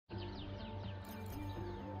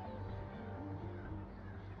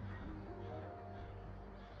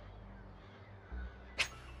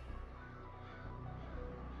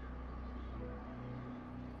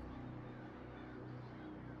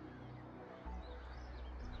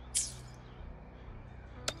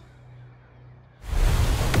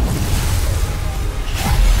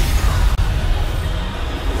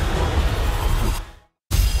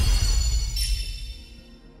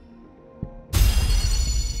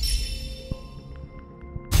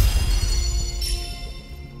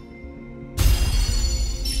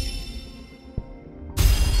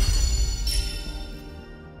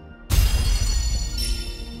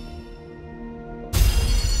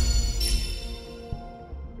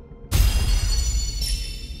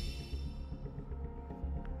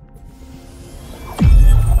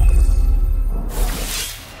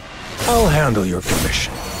I'll handle your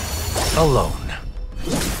commission. Alone.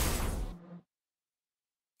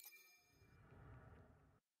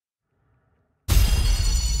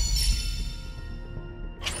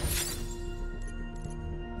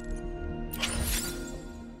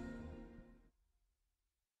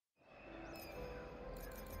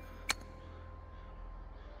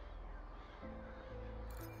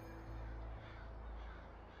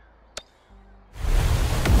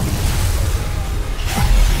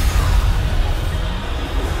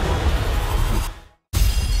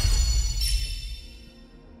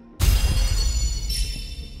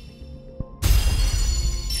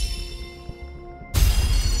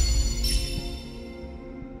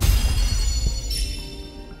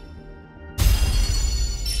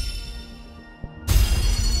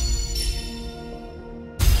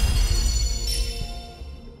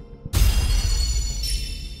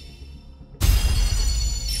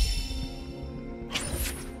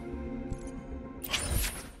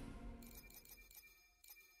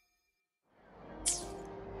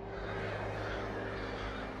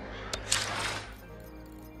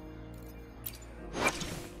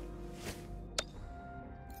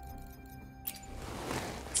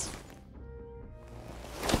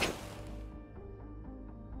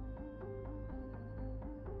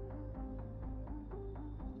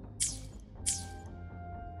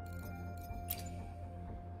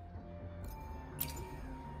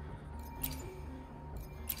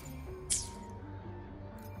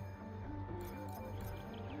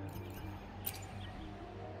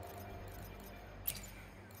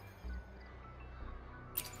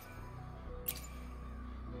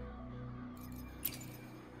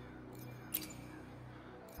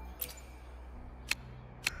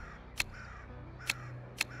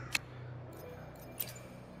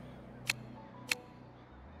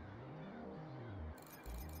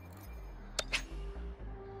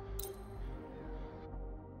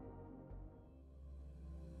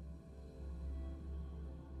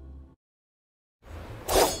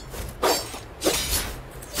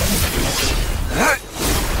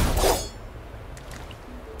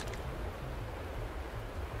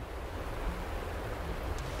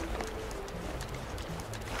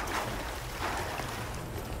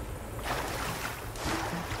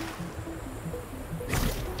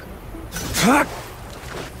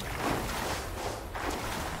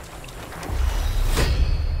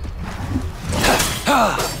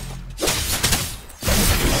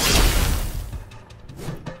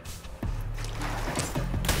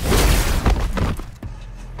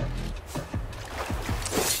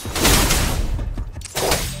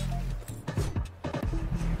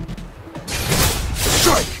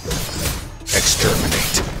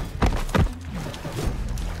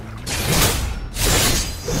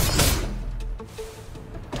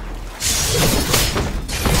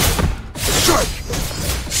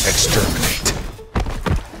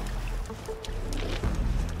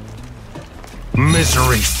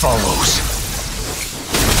 Misery follows.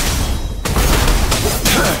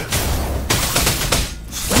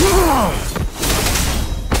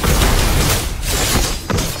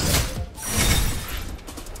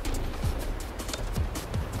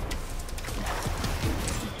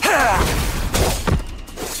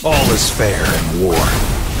 All is fair in war.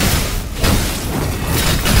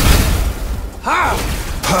 Ha!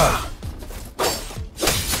 Ha!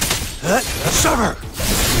 Summer!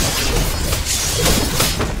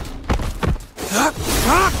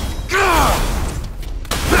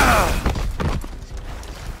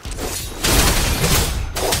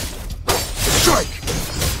 Strike!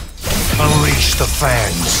 Unleash the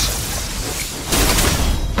fangs.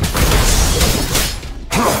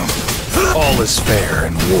 All is fair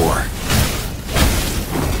in war.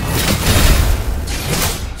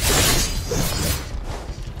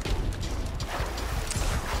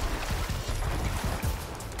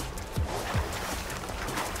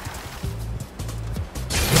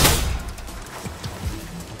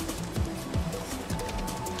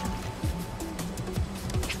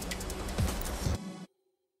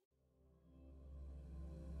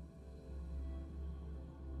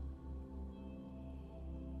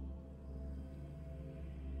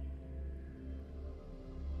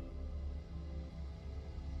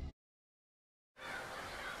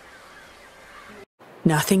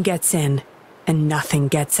 Nothing gets in, and nothing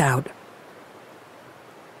gets out.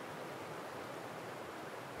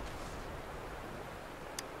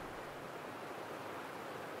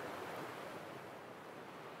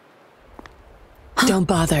 Don't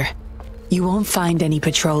bother. You won't find any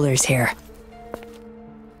patrollers here.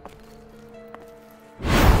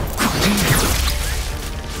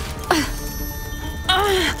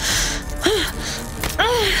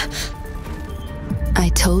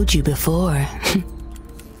 told you before.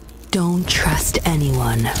 Don't trust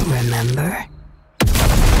anyone, remember?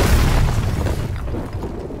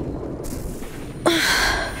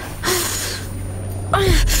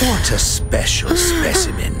 What a special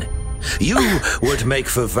specimen. You would make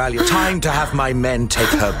for value. Time to have my men take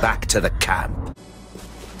her back to the camp.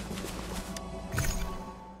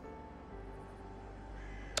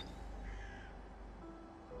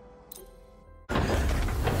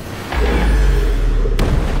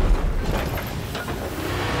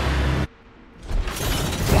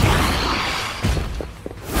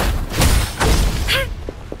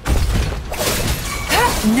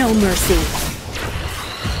 No mercy.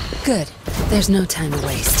 Good. There's no time to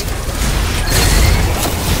waste.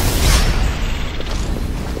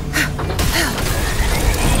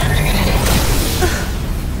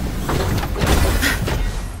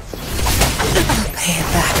 I'll pay it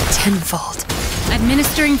back tenfold.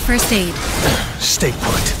 Administering first aid. Stay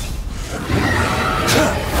put.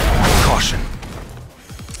 Caution.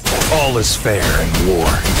 All is fair in war.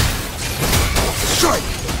 Strike!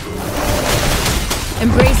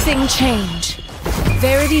 Embracing change.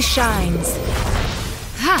 Verity shines.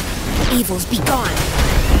 Ha! Evils be gone.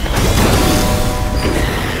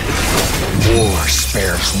 War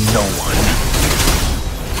spares no one.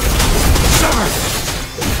 Summer!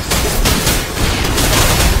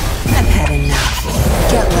 I've had enough.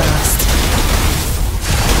 Get lost.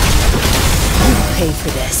 You'll pay for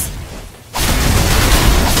this.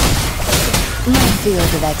 My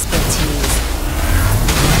field of expertise.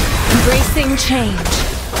 Embracing change.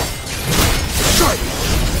 Strike!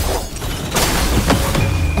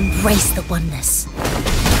 Embrace the oneness.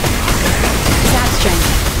 Zap strength.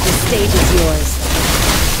 The stage is yours.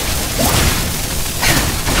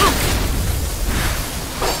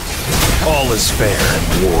 All is fair in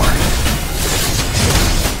war.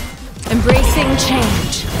 Embracing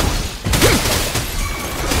change.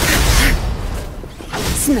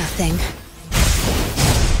 It's nothing.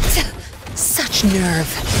 Such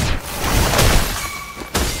nerve.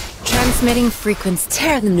 Transmitting frequency.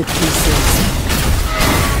 Tear them to pieces.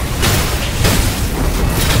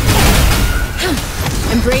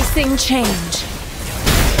 Embracing change.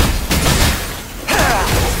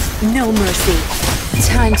 No mercy.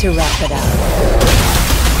 Time to wrap it up.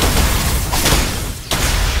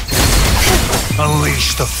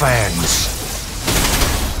 Unleash the fangs.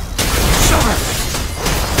 Summer!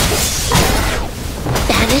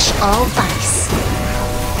 Banish all vice.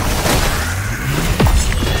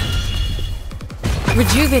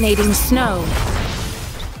 Rejuvenating snow.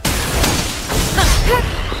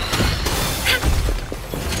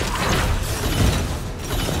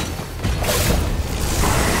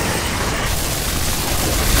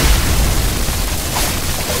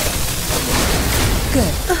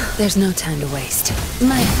 Good. There's no time to waste.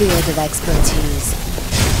 My field of expertise.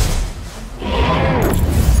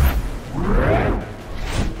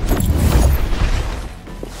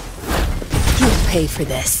 You'll pay for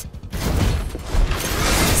this.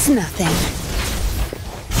 It's nothing.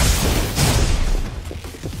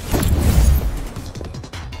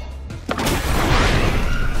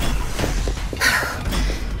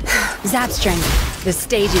 Zap strength. The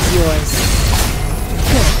stage is yours.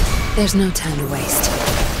 Good. There's no time to waste.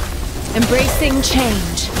 Embracing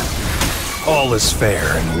change. All is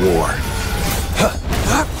fair in war.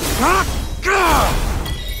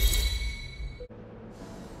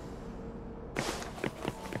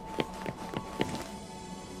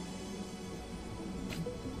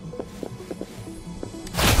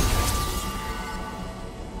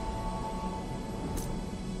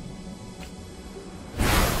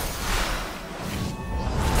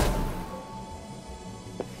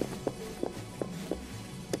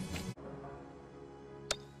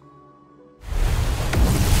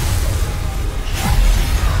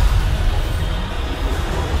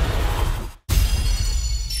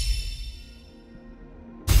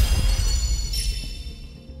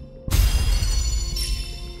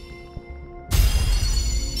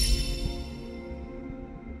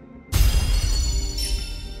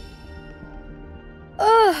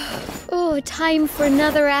 Oh, time for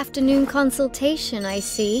another afternoon consultation, I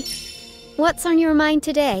see. What's on your mind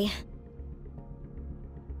today?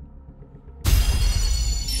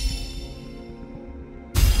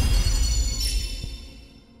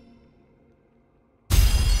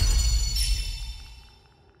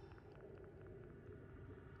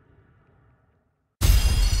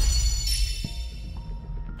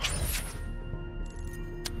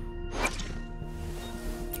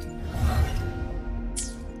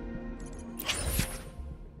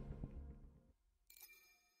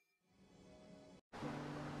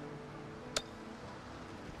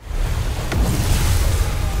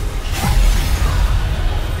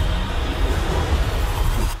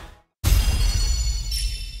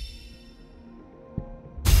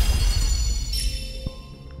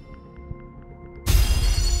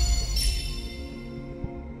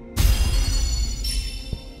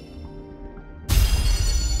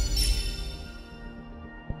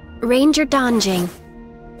 Ranger Donjing.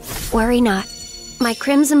 Worry not. My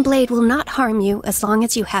Crimson Blade will not harm you as long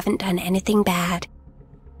as you haven't done anything bad.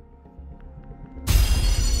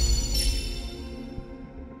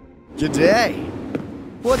 G'day!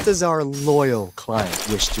 What does our loyal client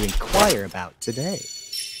wish to inquire about today?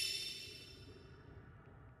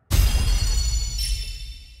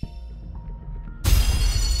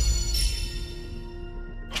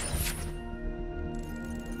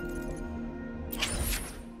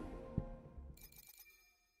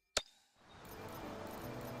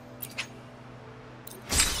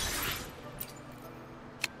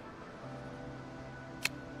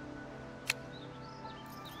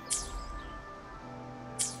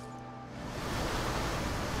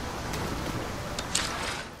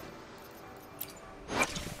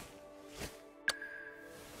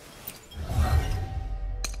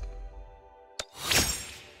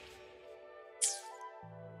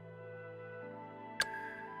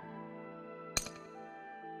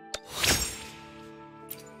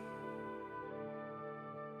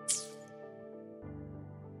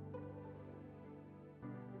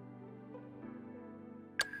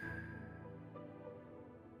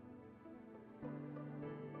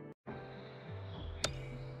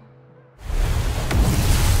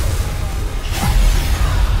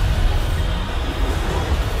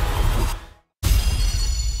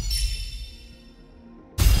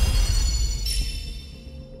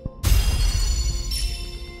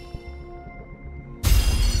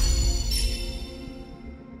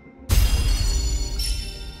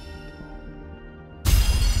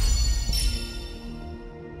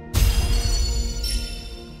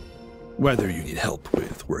 Whether you need help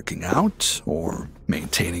with working out or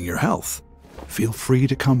maintaining your health, feel free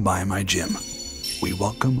to come by my gym. We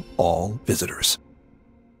welcome all visitors.